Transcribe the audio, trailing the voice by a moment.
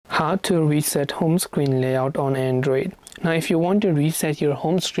How to reset home screen layout on Android. Now if you want to reset your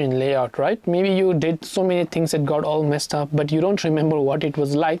home screen layout, right, maybe you did so many things that got all messed up, but you don't remember what it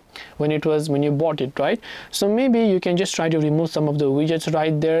was like when you bought it, right? So maybe you can just try to remove some of the widgets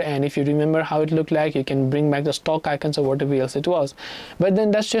right there, and if you remember how it looked like, you can bring back the stock icons or whatever else it was. But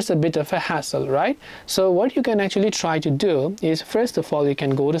then that's just a bit of a hassle, right? So what you can actually try to do is, first of all, you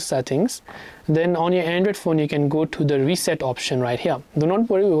can go to settings. Then on your Android phone, you can go to the reset option right here. Do not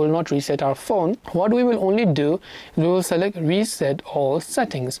worry, we will not reset our phone. What we will only do, we will select reset all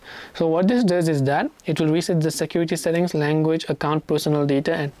settings. So what this does is that it will reset the security settings, language, account, personal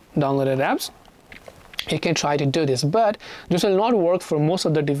data, and downloaded apps. You can try to do this, but this will not work for most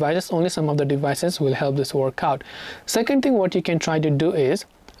of the devices. Only some of the devices will help this work out. Second thing, what you can try to do is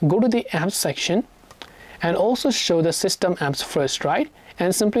go to the apps section and also show the system apps first, right?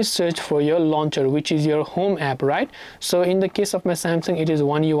 And simply search for your launcher, which is your home app, right? So in the case of my Samsung, it is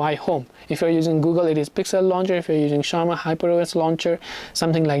One UI Home. If you're using Google, it is Pixel Launcher. If you're using Xiaomi, HyperOS Launcher,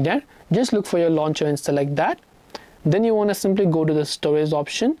 something like that. Just look for your launcher and select that. Then you want to simply go to the storage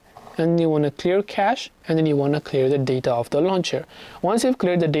option, and you want to clear cache, and then you want to clear the data of the launcher. Once you've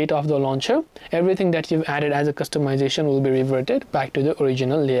cleared the data of the launcher, everything that you've added as a customization will be reverted back to the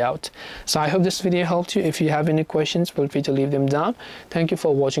original layout. So I hope this video helped you. If you have any questions, feel free to leave them down. Thank you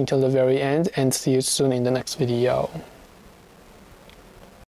for watching till the very end, and see you soon in the next video.